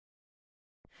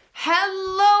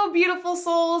Hello, beautiful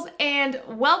souls, and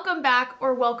welcome back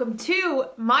or welcome to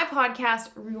my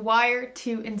podcast, Rewire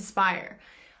to Inspire.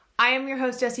 I am your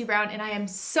host, Jessie Brown, and I am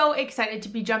so excited to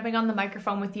be jumping on the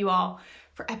microphone with you all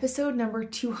for episode number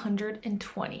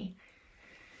 220.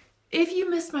 If you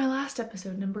missed my last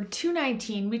episode, number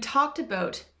 219, we talked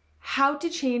about how to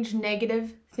change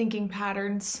negative thinking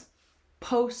patterns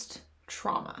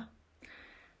post-trauma.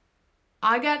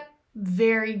 I got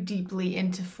very deeply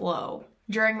into flow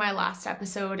during my last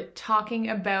episode, talking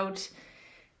about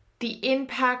the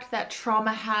impact that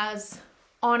trauma has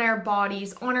on our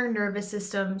bodies, on our nervous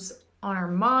systems, on our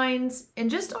minds,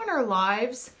 and just on our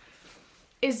lives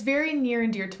is very near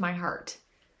and dear to my heart.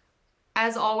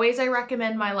 As always, I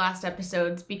recommend my last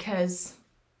episodes because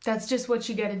that's just what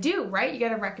you gotta do, right? You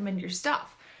gotta recommend your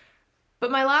stuff.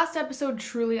 But my last episode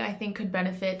truly, I think, could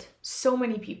benefit so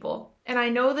many people. And I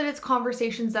know that it's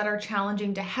conversations that are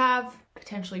challenging to have,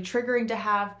 potentially triggering to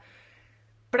have,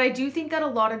 but I do think that a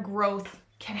lot of growth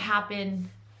can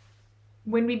happen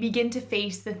when we begin to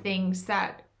face the things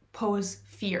that pose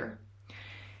fear.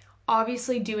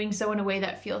 Obviously doing so in a way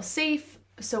that feels safe,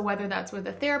 so whether that's with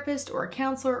a therapist or a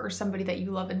counselor or somebody that you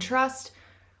love and trust.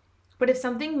 But if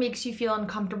something makes you feel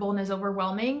uncomfortable and is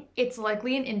overwhelming, it's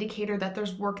likely an indicator that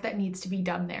there's work that needs to be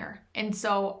done there. And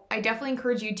so I definitely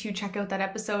encourage you to check out that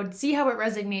episode, see how it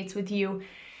resonates with you,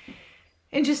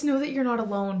 and just know that you're not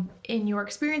alone in your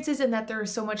experiences and that there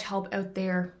is so much help out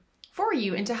there for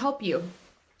you and to help you.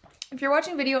 If you're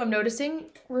watching video, I'm noticing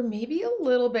we're maybe a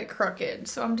little bit crooked.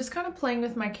 So I'm just kind of playing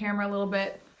with my camera a little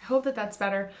bit. I hope that that's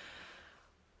better.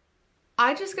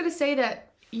 I just gotta say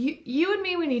that you and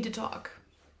me, we need to talk.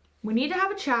 We need to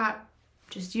have a chat,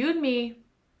 just you and me,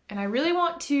 and I really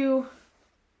want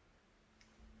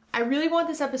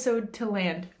this episode to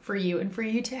land for you and for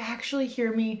you to actually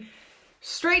hear me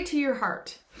straight to your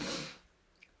heart.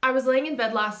 I was laying in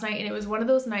bed last night and it was one of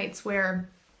those nights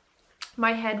where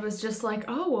my head was just like,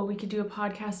 oh, well, we could do a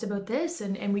podcast about this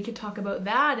and we could talk about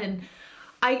that. And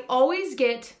I always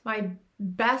get my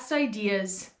best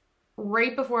ideas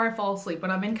right before I fall asleep, when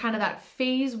I'm in kind of that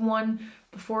phase one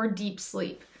before deep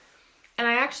sleep. And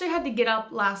I actually had to get up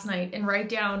last night and write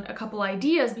down a couple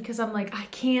ideas because I'm like, I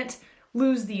can't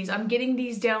lose these. I'm getting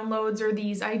these downloads or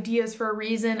these ideas for a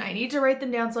reason. I need to write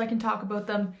them down so I can talk about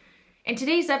them. And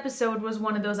today's episode was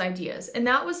one of those ideas. And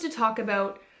that was to talk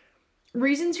about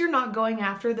reasons you're not going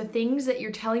after the things that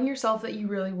you're telling yourself that you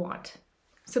really want.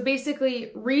 So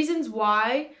basically, reasons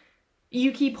why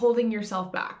you keep holding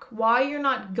yourself back, why you're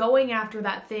not going after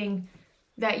that thing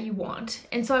that you want.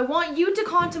 And so I want you to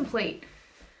contemplate,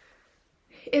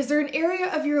 is there an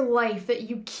area of your life that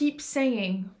you keep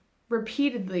saying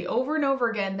repeatedly over and over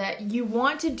again that you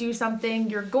want to do something,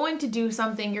 you're going to do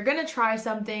something, you're going to try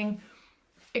something,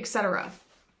 etc.?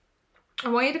 I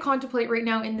want you to contemplate right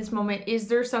now in this moment, is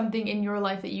there something in your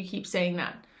life that you keep saying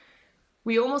that?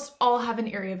 We almost all have an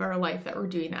area of our life that we're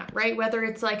doing that, right? Whether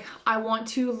it's like, I want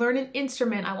to learn an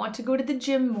instrument, I want to go to the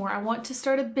gym more, I want to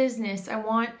start a business, I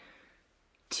want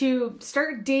to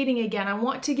start dating again, I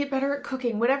want to get better at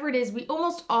cooking, whatever it is, we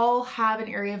almost all have an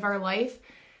area of our life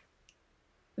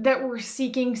that we're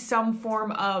seeking some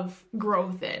form of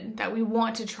growth in, that we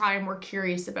want to try and we're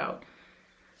curious about.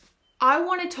 I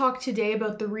want to talk today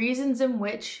about the reasons in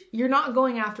which you're not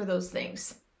going after those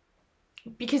things.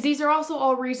 Because these are also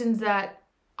all reasons that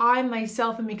I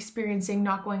myself am experiencing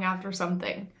not going after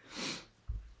something.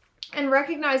 And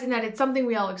recognizing that it's something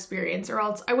we all experience, or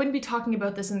else I wouldn't be talking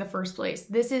about this in the first place.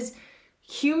 This is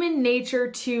human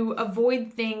nature to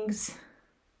avoid things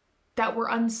that we're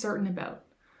uncertain about.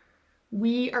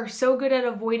 We are so good at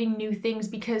avoiding new things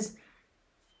because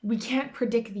we can't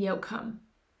predict the outcome.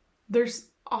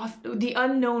 The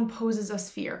unknown poses us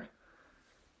fear.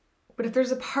 But if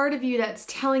there's a part of you that's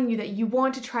telling you that you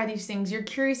want to try these things, you're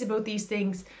curious about these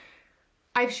things,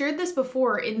 I've shared this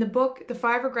before in the book, The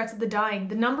 5 Regrets of the Dying.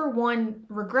 The number one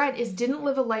regret is didn't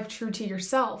live a life true to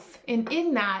yourself. And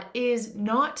in that is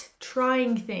not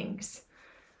trying things.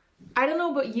 I don't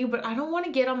know about you, but I don't want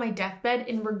to get on my deathbed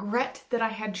and regret that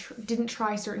I didn't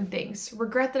try certain things.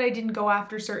 Regret that I didn't go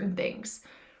after certain things.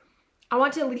 I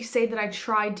want to at least say that I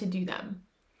tried to do them.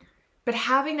 But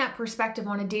having that perspective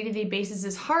on a day-to-day basis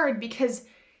is hard because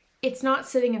it's not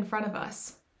sitting in front of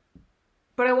us.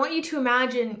 But I want you to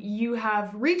imagine you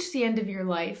have reached the end of your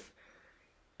life.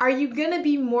 Are you going to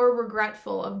be more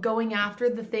regretful of going after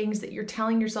the things that you're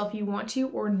telling yourself you want to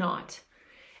or not?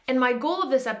 And my goal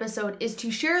of this episode is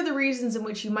to share the reasons in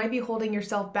which you might be holding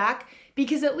yourself back,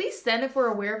 because at least then, if we're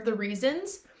aware of the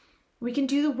reasons, we can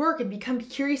do the work and become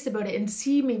curious about it and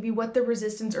see maybe what the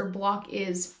resistance or block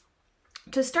is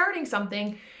to starting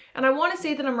something. And I want to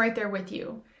say that I'm right there with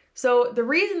you. So the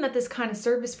reason that this kind of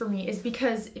service for me is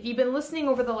because if you've been listening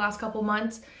over the last couple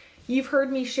months, you've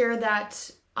heard me share that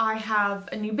I have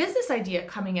a new business idea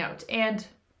coming out, and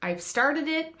I've started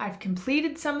it, I've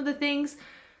completed some of the things,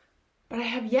 but I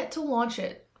have yet to launch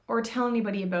it or tell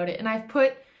anybody about it. And I've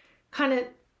put kind of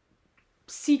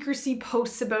secrecy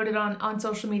posts about it on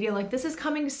social media, like this is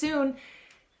coming soon.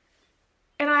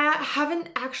 And I haven't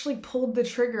actually pulled the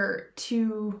trigger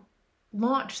to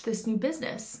launch this new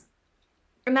business.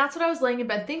 And that's what I was laying in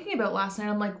bed thinking about last night.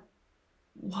 I'm like,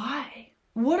 why?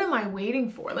 What am I waiting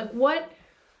for? Like, what,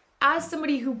 as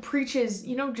somebody who preaches,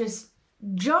 you know, just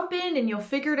jump in and you'll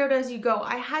figure it out as you go,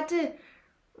 I had to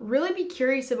really be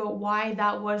curious about why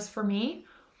that was for me.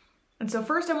 And so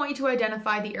first I want you to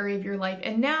identify the area of your life.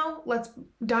 And now let's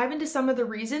dive into some of the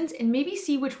reasons and maybe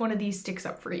see which one of these sticks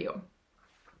up for you.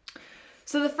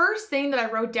 So the first thing that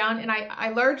I wrote down, and I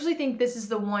largely think this is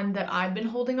the one that I've been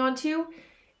holding on to,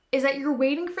 is that you're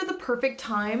waiting for the perfect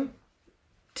time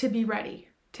to be ready,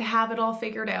 to have it all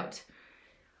figured out.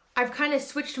 I've kind of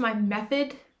switched my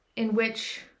method in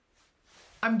which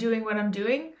I'm doing what I'm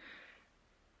doing.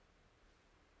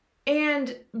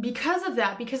 And because of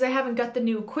that, because I haven't got the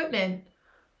new equipment,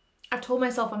 I've told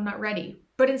myself I'm not ready.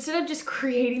 But instead of just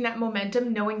creating that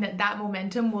momentum, knowing that that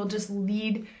momentum will just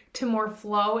lead to more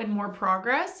flow and more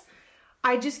progress,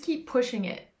 I just keep pushing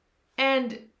it.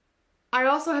 And I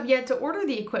also have yet to order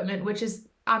the equipment, which is,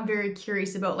 I'm very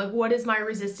curious about, like, what is my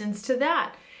resistance to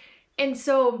that? And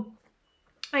so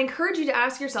I encourage you to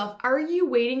ask yourself, are you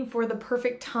waiting for the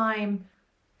perfect time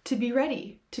to be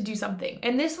ready to do something?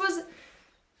 And this was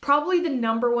probably the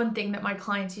number one thing that my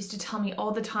clients used to tell me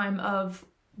all the time of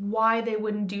why they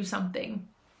wouldn't do something,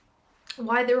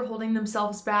 why they were holding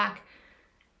themselves back,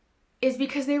 is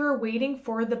because they were waiting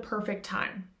for the perfect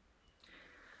time.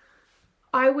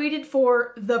 I waited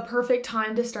for the perfect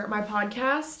time to start my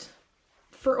podcast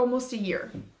for almost a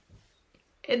year.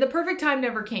 And the perfect time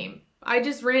never came. I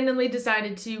just randomly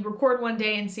decided to record one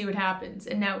day and see what happens.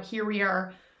 And now here we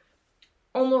are,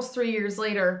 almost 3 years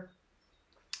later,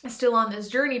 still on this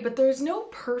journey, but there's no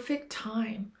perfect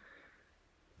time.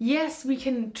 Yes, we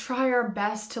can try our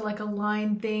best to like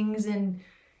align things and,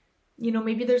 you know,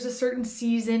 maybe there's a certain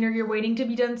season or you're waiting to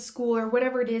be done school or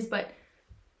whatever it is, but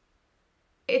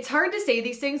it's hard to say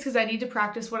these things because I need to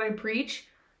practice what I preach.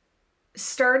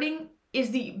 Starting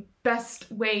is the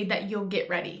best way that you'll get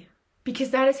ready, because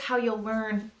that is how you'll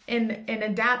learn and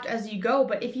adapt as you go.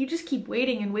 But if you just keep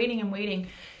waiting and waiting and waiting,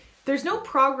 there's no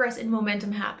progress and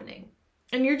momentum happening.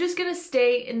 And you're just going to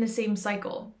stay in the same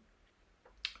cycle.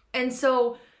 And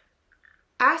so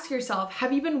ask yourself,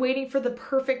 have you been waiting for the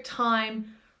perfect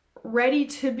time, waiting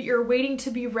to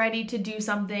be ready to do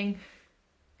something?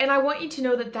 And I want you to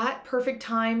know that that perfect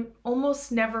time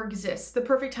almost never exists. The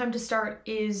perfect time to start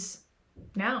is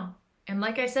now. And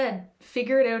like I said,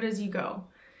 figure it out as you go.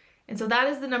 And so that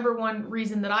is the number one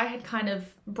reason that I had kind of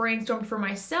brainstormed for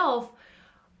myself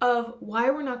of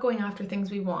why we're not going after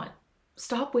things we want.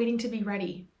 Stop waiting to be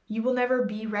ready. You will never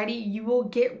be ready. You will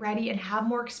get ready and have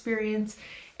more experience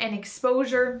and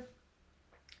exposure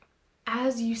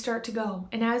as you start to go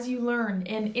and as you learn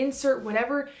and insert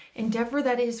whatever endeavor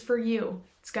that is for you.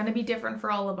 It's going to be different for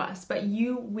all of us, but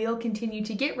you will continue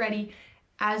to get ready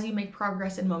as you make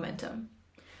progress and momentum.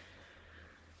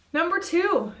 Number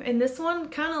 2, and this one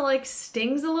kind of like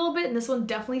stings a little bit, and this one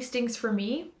definitely stings for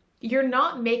me. You're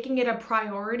not making it a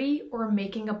priority or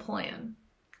making a plan.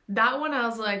 That one I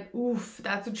was like, oof,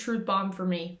 that's a truth bomb for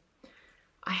me.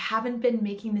 I haven't been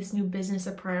making this new business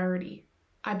a priority.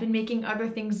 I've been making other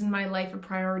things in my life a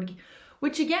priority,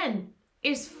 which again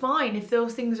is fine if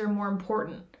those things are more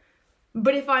important.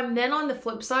 But if I'm then on the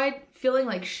flip side feeling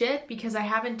like shit because I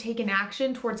haven't taken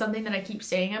action towards something that I keep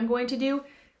saying I'm going to do,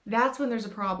 that's when there's a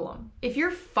problem. If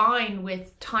you're fine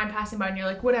with time passing by and you're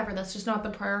like, whatever, that's just not the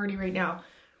priority right now,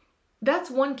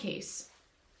 that's one case.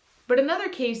 But another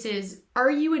case is, are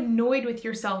you annoyed with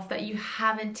yourself that you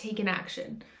haven't taken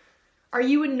action? Are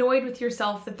you annoyed with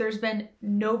yourself that there's been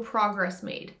no progress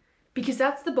made? Because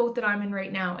that's the boat that I'm in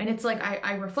right now. And it's like,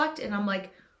 I reflect and I'm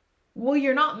like, well,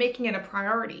 you're not making it a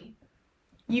priority.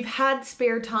 You've had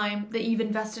spare time that you've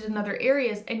invested in other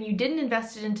areas and you didn't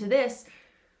invest it into this.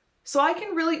 So I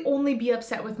can really only be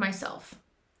upset with myself.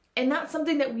 And that's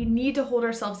something that we need to hold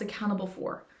ourselves accountable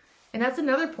for. And that's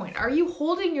another point. Are you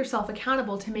holding yourself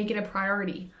accountable to make it a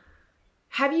priority?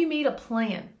 Have you made a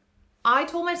plan? I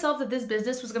told myself that this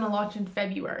business was going to launch in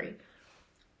February.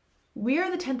 We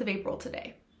are the 10th of April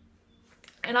today.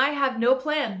 And I have no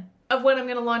plan of when I'm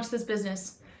going to launch this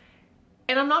business.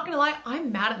 And I'm not going to lie,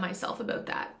 I'm mad at myself about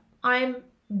that. I'm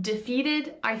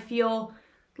defeated. I feel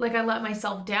like I let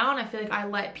myself down. I feel like I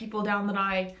let people down that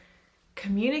I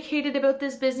communicated about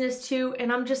this business to,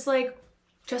 and I'm just like,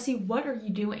 Jessie, what are you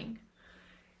doing?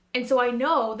 And so I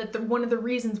know that one of the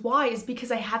reasons why is because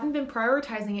I haven't been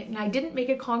prioritizing it and I didn't make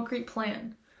a concrete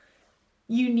plan.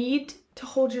 You need to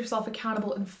hold yourself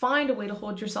accountable and find a way to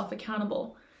hold yourself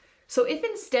accountable. So if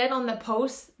instead on the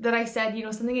post that I said,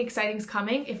 something exciting is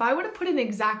coming, if I would have put an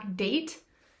exact date,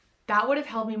 that would have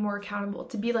held me more accountable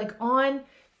to be like, on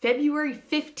February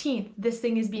 15th, this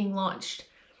thing is being launched.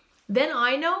 Then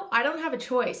I know I don't have a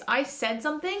choice. I said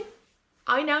something,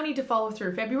 I now need to follow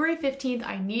through. February 15th,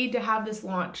 I need to have this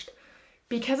launched.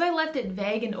 Because I left it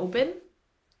vague and open,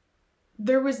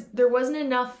 there wasn't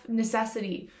enough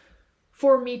necessity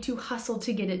for me to hustle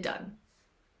to get it done.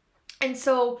 And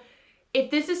so if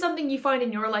this is something you find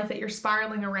in your life that you're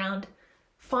spiraling around,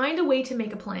 find a way to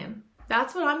make a plan.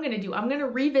 That's what I'm going to do. I'm going to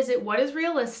revisit what is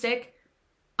realistic.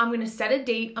 I'm going to set a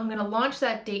date. I'm going to launch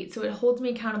that date so it holds me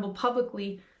accountable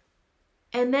publicly.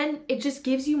 And then it just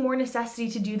gives you more necessity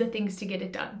to do the things to get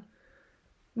it done.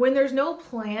 When there's no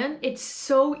plan, it's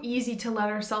so easy to let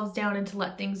ourselves down and to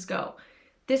let things go.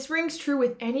 This rings true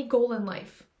with any goal in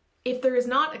life. If there is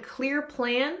not a clear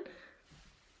plan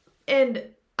and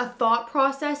a thought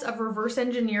process of reverse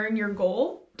engineering your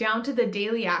goal down to the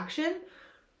daily action,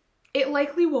 it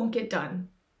likely won't get done.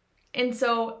 And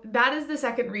so that is the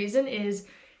second reason, is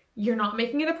you're not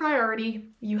making it a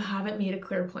priority. You haven't made a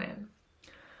clear plan.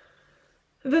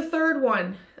 The third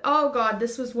one, oh God,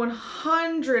 this was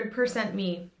 100%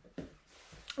 me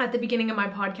at the beginning of my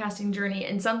podcasting journey,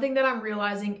 and something that I'm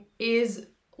realizing is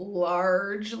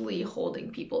largely holding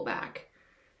people back,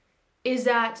 is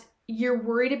that you're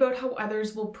worried about how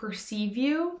others will perceive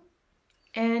you,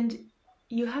 and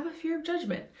you have a fear of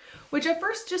judgment, which I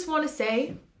first just want to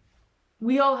say,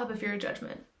 we all have a fear of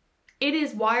judgment. It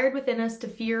is wired within us to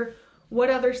fear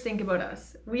what others think about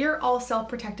us. We are all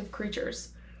self-protective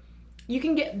creatures. You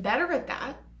can get better at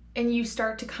that, and you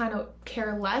start to kind of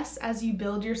care less as you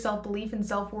build your self-belief and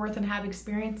self-worth and have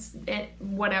experience in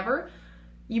whatever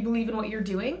you believe in what you're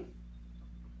doing.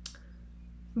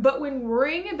 But when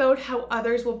worrying about how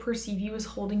others will perceive you is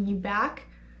holding you back,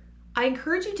 I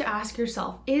encourage you to ask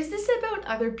yourself, is this about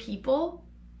other people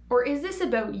or is this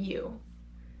about you?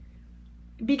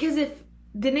 Because if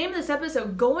the name of this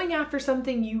episode, going after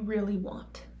something you really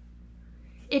want,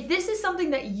 if this is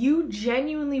something that you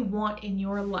genuinely want in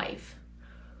your life,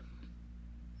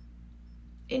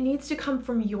 it needs to come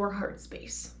from your heart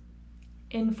space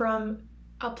and from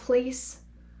a place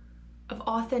of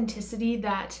authenticity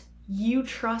that you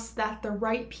trust that the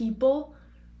right people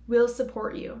will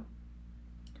support you.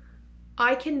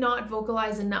 I cannot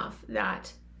vocalize enough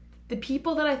that the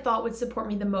people that I thought would support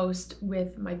me the most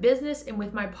with my business and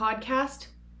with my podcast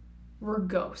were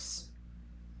ghosts.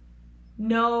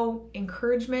 No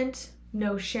encouragement,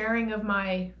 no sharing of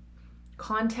my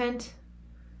content,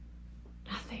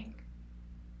 nothing.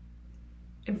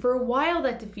 And for a while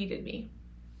that defeated me.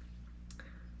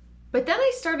 But then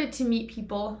I started to meet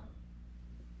people,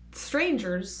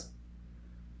 strangers,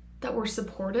 that were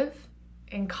supportive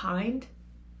and kind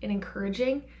and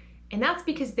encouraging, and that's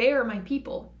because they are my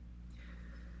people.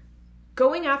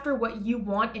 Going after what you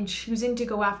want and choosing to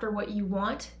go after what you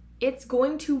want, it's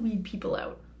going to weed people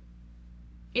out.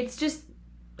 It's just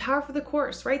par for the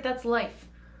course, right? That's life.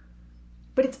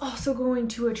 But it's also going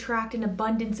to attract an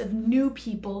abundance of new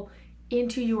people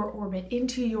into your orbit,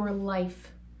 into your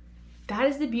life. That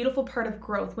is the beautiful part of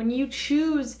growth. When you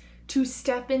choose to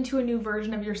step into a new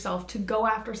version of yourself, to go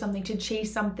after something, to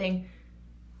chase something,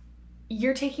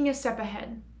 you're taking a step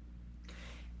ahead.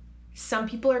 Some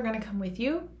people are going to come with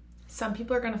you, some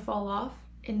people are going to fall off,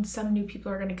 and some new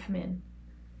people are going to come in.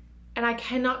 And I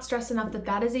cannot stress enough that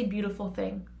that is a beautiful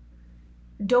thing.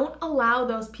 Don't allow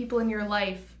those people in your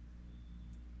life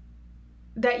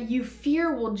that you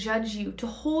fear will judge you to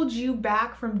hold you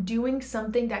back from doing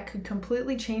something that could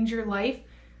completely change your life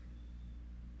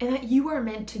and that you are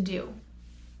meant to do.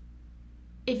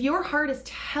 If your heart is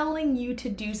telling you to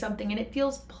do something and it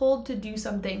feels pulled to do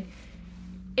something,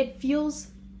 it feels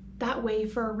that way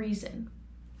for a reason.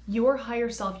 Your higher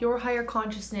self, your higher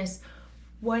consciousness,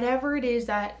 whatever it is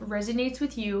that resonates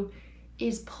with you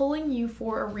is pulling you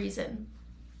for a reason.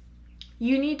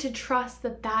 You need to trust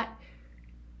that that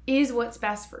is what's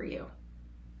best for you.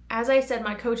 As I said,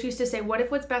 my coach used to say, what if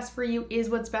what's best for you is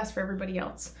what's best for everybody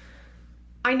else?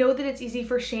 I know that it's easy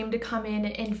for shame to come in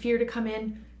and fear to come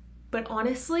in, but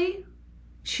honestly,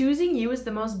 choosing you is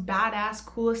the most badass,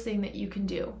 coolest thing that you can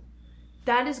do.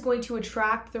 That is going to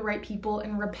attract the right people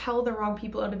and repel the wrong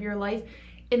people out of your life.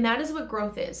 And that is what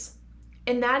growth is.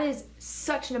 And that is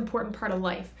such an important part of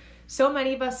life. So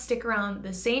many of us stick around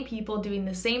the same people doing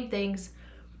the same things.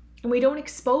 And we don't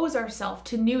expose ourselves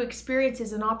to new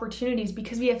experiences and opportunities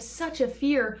because we have such a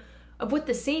fear of what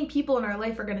the same people in our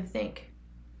life are going to think.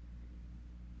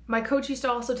 My coach used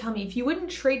to also tell me, if you wouldn't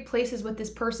trade places with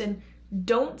this person,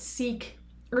 don't seek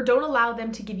or don't allow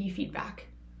them to give you feedback.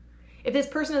 If this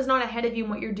person is not ahead of you in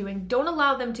what you're doing, don't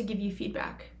allow them to give you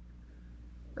feedback.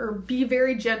 Or be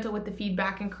very gentle with the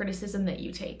feedback and criticism that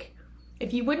you take.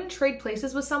 If you wouldn't trade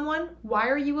places with someone, why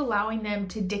are you allowing them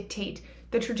to dictate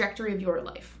the trajectory of your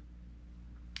life?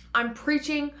 I'm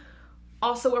preaching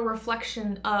also a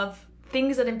reflection of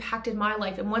things that impacted my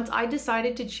life. And once I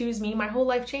decided to choose me, my whole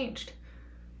life changed.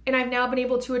 And I've now been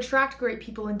able to attract great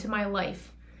people into my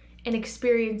life and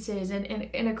experiences and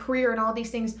a career and all these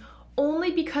things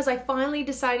only because I finally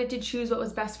decided to choose what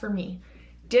was best for me.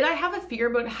 Did I have a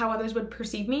fear about how others would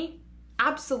perceive me?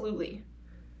 Absolutely.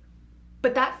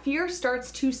 But that fear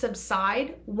starts to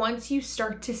subside once you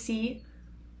start to see,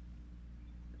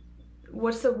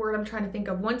 what's the word I'm trying to think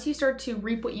of? Once you start to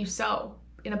reap what you sow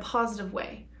in a positive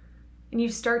way and you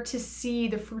start to see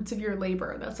the fruits of your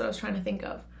labor. That's what I was trying to think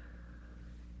of.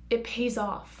 It pays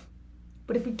off.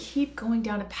 But if we keep going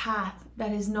down a path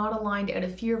that is not aligned out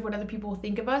of fear of what other people will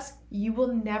think of us, you will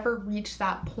never reach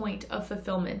that point of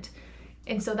fulfillment.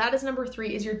 And so that is number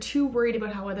 3, is you're too worried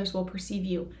about how others will perceive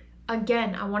you.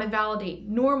 Again, I want to validate,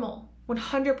 normal,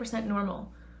 100%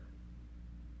 normal.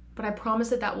 But I promise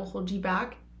that will hold you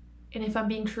back. And if I'm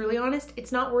being truly honest,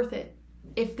 it's not worth it.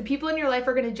 If the people in your life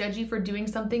are going to judge you for doing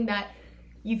something that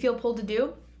you feel pulled to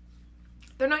do,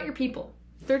 they're not your people.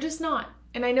 They're just not.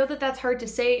 And I know that that's hard to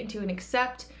say and to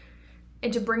accept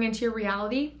and to bring into your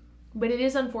reality, but it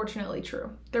is unfortunately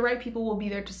true. The right people will be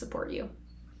there to support you.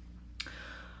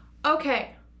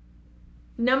 Okay,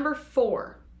 number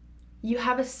 4, you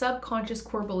have a subconscious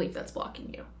core belief that's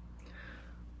blocking you.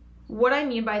 What I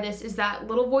mean by this is that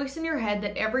little voice in your head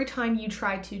that every time you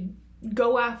try to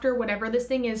go after whatever this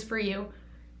thing is for you,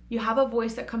 you have a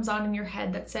voice that comes on in your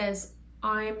head that says,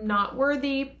 I'm not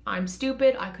worthy, I'm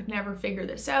stupid, I could never figure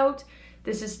this out,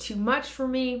 this is too much for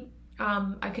me,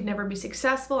 I could never be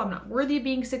successful, I'm not worthy of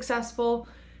being successful.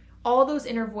 All those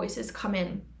inner voices come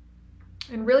in.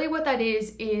 And really what that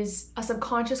is a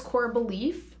subconscious core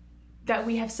belief that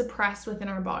we have suppressed within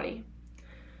our body.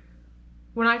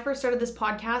 When I first started this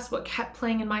podcast, what kept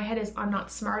playing in my head is I'm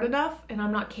not smart enough and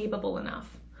I'm not capable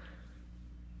enough.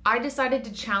 I decided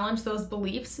to challenge those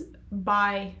beliefs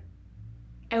by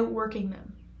outworking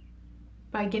them,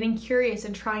 by getting curious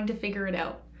and trying to figure it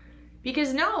out.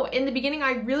 Because no, in the beginning,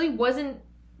 I really wasn't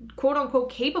quote unquote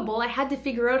capable. I had to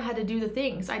figure out how to do the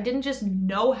things. I didn't just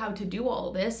know how to do all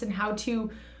of this and how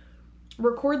to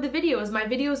record the videos. My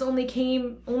videos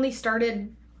only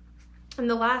started in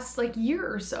the last year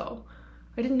or so.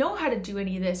 I didn't know how to do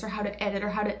any of this or how to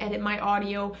edit my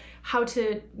audio, how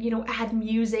to, add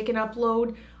music and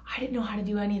upload. I didn't know how to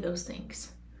do any of those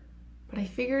things, but I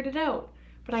figured it out.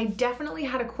 But I definitely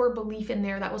had a core belief in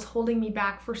there that was holding me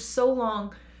back for so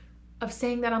long of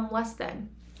saying that I'm less than.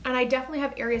 And I definitely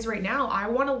have areas right now. I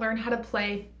want to learn how to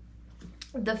play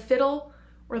the fiddle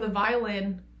or the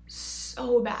violin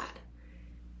so bad.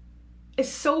 It's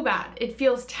so bad. It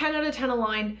feels 10 out of 10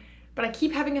 aligned, but I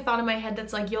keep having a thought in my head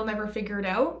that's like, you'll never figure it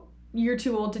out. You're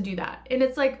too old to do that. And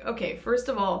it's like, okay, first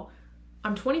of all,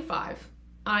 I'm 25.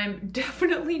 I'm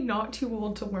definitely not too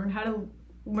old to learn how to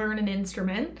learn an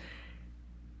instrument.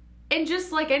 And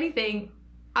just like anything,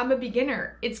 I'm a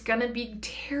beginner. It's gonna be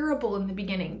terrible in the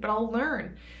beginning, but I'll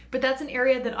learn. But that's an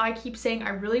area that I keep saying I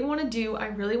really want to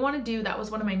do. That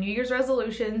was one of my New Year's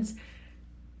resolutions.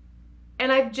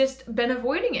 And I've just been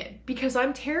avoiding it because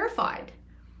I'm terrified.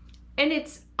 And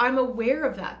I'm aware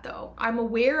of that though. I'm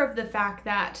aware of the fact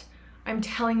that I'm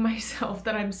telling myself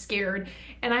that I'm scared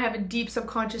and I have a deep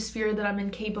subconscious fear that I'm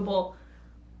incapable.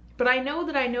 But I know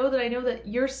that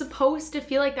you're supposed to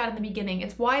feel like that in the beginning.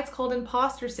 It's why it's called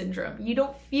imposter syndrome. You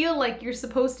don't feel like you're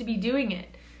supposed to be doing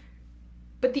it.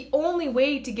 But the only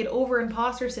way to get over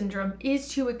imposter syndrome is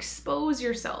to expose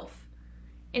yourself.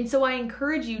 And so I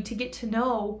encourage you to get to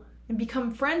know and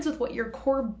become friends with what your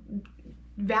core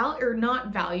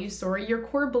your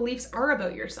core beliefs are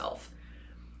about yourself.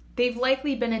 They've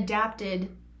likely been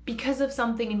adapted because of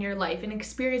something in your life, an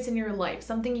experience in your life,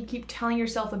 something you keep telling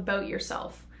yourself about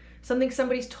yourself. Something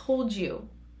somebody's told you.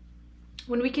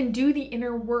 When we can do the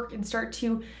inner work and start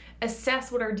to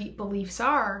assess what our deep beliefs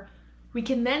are, we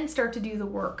can then start to do the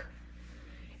work.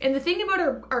 And the thing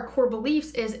about our core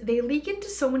beliefs is they leak into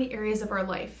so many areas of our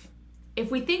life. If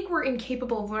we think we're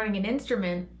incapable of learning an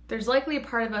instrument, there's likely a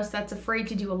part of us that's afraid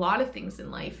to do a lot of things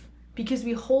in life because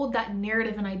we hold that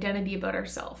narrative and identity about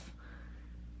ourselves.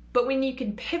 But when you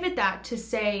can pivot that to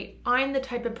say, I'm the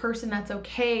type of person that's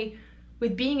okay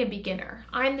with being a beginner.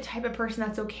 I'm the type of person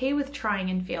that's okay with trying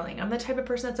and failing. I'm the type of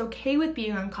person that's okay with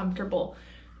being uncomfortable.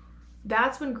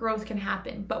 That's when growth can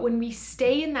happen. But when we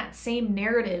stay in that same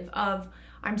narrative of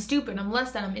I'm stupid, I'm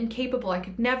less than, I'm incapable, I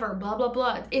could never, blah, blah,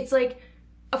 blah. It's like,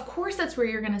 of course that's where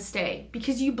you're gonna stay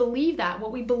because you believe that.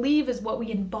 What we believe is what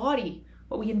we embody.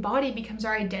 What we embody becomes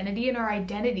our identity, and our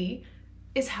identity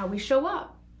is how we show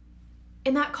up.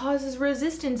 And that causes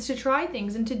resistance to try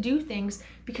things and to do things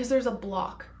because there's a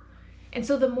block. And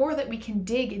so the more that we can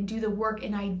dig and do the work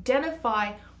and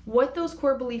identify what those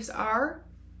core beliefs are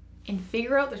and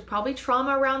figure out there's probably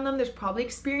trauma around them, there's probably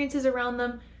experiences around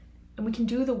them, and we can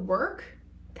do the work,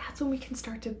 that's when we can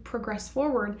start to progress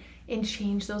forward and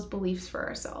change those beliefs for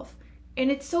ourselves.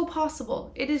 And it's so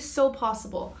possible. It is so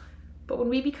possible. But when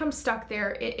we become stuck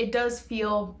there, it does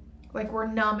feel like we're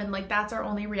numb and like that's our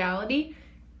only reality.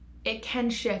 It can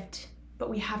shift, but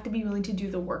we have to be willing to do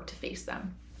the work to face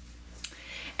them.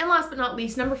 And last but not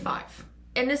least, number 5.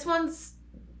 And this one's,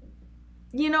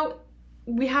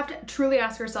 we have to truly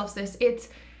ask ourselves this. It's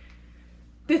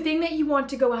the thing that you want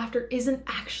to go after isn't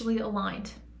actually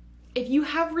aligned. If you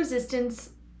have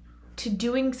resistance to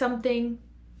doing something,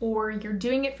 or you're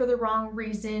doing it for the wrong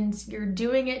reasons, you're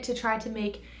doing it to try to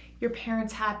make your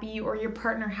parents happy or your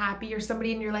partner happy or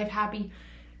somebody in your life happy,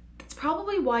 that's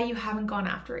probably why you haven't gone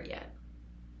after it yet.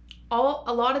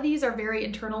 A lot of these are very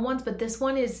internal ones, but this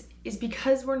one is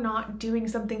because we're not doing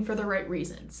something for the right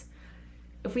reasons.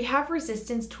 If we have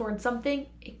resistance towards something,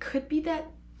 it could be that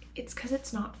it's because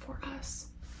it's not for us,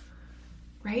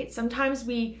 right? Sometimes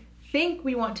we think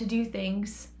we want to do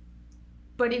things,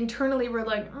 but internally we're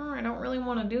like, I don't really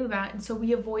want to do that. And so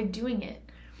we avoid doing it.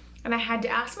 And I had to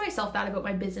ask myself that about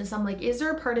my business. I'm like, is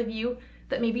there a part of you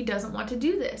that maybe doesn't want to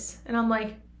do this? And I'm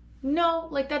like, no,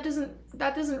 like that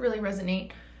doesn't really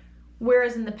resonate.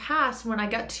 Whereas in the past, when I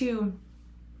got to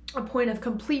a point of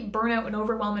complete burnout and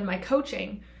overwhelm in my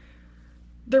coaching,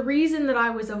 the reason that I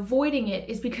was avoiding it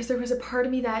is because there was a part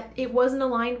of me that it wasn't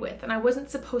aligned with, and I wasn't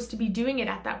supposed to be doing it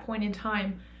at that point in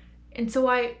time. And so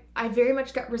I very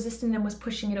much got resistant and was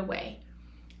pushing it away.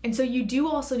 And so you do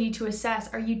also need to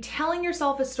assess, are you telling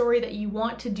yourself a story that you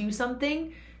want to do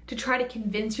something to try to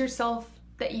convince yourself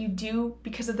that you do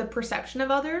because of the perception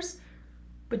of others?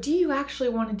 But do you actually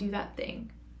want to do that thing?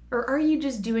 Or are you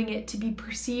just doing it to be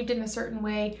perceived in a certain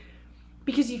way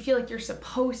because you feel like you're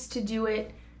supposed to do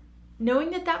it,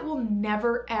 knowing that that will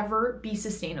never, ever be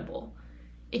sustainable?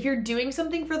 If you're doing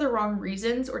something for the wrong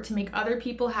reasons or to make other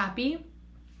people happy,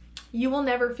 you will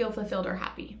never feel fulfilled or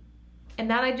happy. And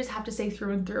that I just have to say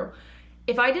through and through.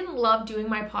 If I didn't love doing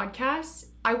my podcast,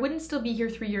 I wouldn't still be here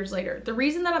 3 years later. The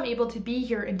reason that I'm able to be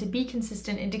here and to be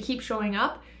consistent and to keep showing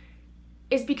up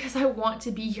is because I want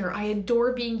to be here. I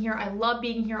adore being here. I love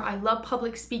being here. I love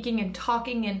public speaking and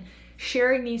talking and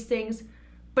sharing these things.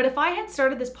 But if I had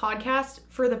started this podcast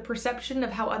for the perception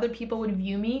of how other people would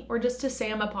view me, or just to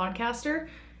say I'm a podcaster,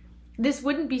 this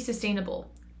wouldn't be sustainable.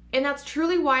 And that's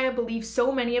truly why I believe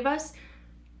so many of us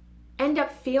end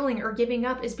up failing or giving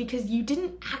up, is because you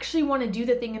didn't actually want to do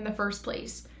the thing in the first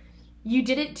place. You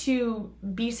did it to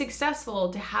be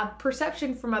successful, to have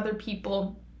perception from other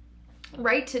people,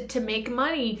 right? To make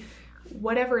money,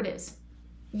 whatever it is.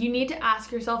 You need to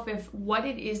ask yourself if what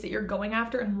it is that you're going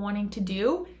after and wanting to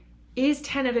do is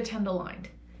 10 out of 10 aligned.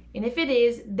 And if it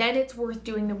is, then it's worth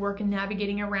doing the work and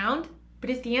navigating around. But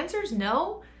if the answer is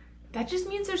no, that just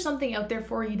means there's something out there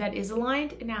for you that is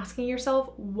aligned, and asking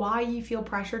yourself why you feel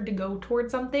pressured to go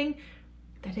towards something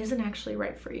that isn't actually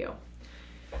right for you.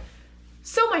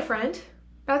 So my friend,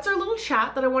 that's our little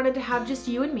chat that I wanted to have, just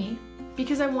you and me,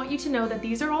 because I want you to know that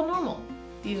these are all normal.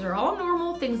 These are all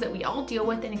normal things that we all deal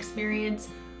with and experience,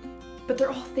 but they're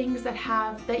all things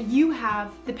that you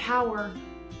have the power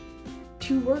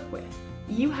to work with.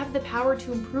 You have the power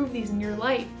to improve these in your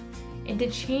life and to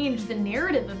change the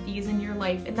narrative of these in your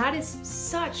life. And that is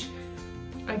such,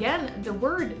 again, the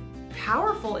word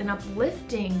powerful and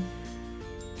uplifting,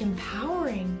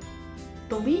 empowering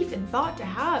belief and thought to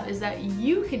have, is that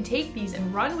you can take these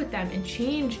and run with them and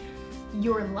change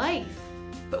your life.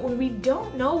 But when we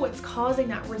don't know what's causing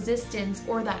that resistance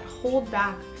or that hold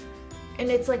back, and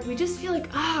it's like we just feel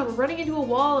like, we're running into a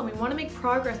wall and we want to make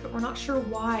progress, but we're not sure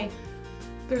why,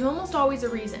 there's almost always a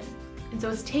reason. And so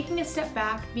it's taking a step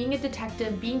back, being a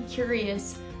detective, being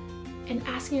curious, and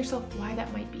asking yourself why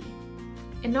that might be.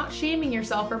 And not shaming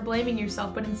yourself or blaming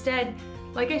yourself, but instead,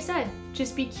 like I said,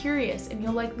 just be curious and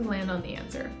you'll likely land on the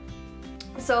answer.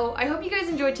 So I hope you guys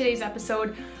enjoyed today's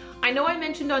episode. I know I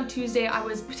mentioned on Tuesday I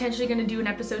was potentially going to do an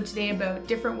episode today about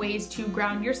different ways to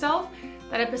ground yourself.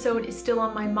 That episode is still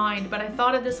on my mind, but I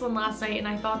thought of this one last night and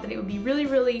I thought that it would be really,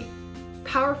 really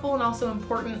powerful and also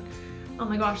important Oh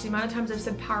my gosh, the amount of times I've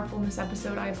said powerful in this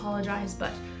episode, I apologize,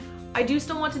 but I do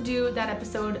still want to do that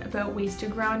episode about ways to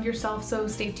ground yourself, so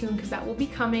stay tuned because that will be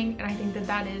coming, and I think that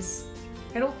that is,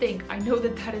 I know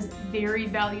that that is very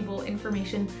valuable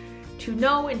information to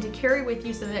know and to carry with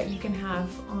you so that you can have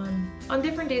on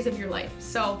different days of your life.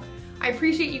 So I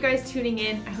appreciate you guys tuning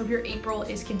in. I hope your April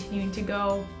is continuing to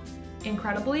go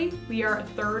incredibly. We are a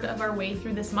third of our way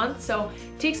through this month, so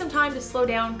take some time to slow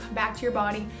down, come back to your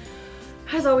body.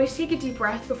 As always, take a deep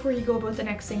breath before you go about the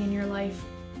next thing in your life,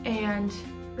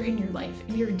 or in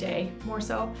your day, more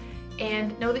so.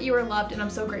 And know that you are loved, and I'm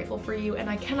so grateful for you, and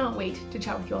I cannot wait to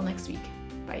chat with you all next week.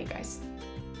 Bye, you guys.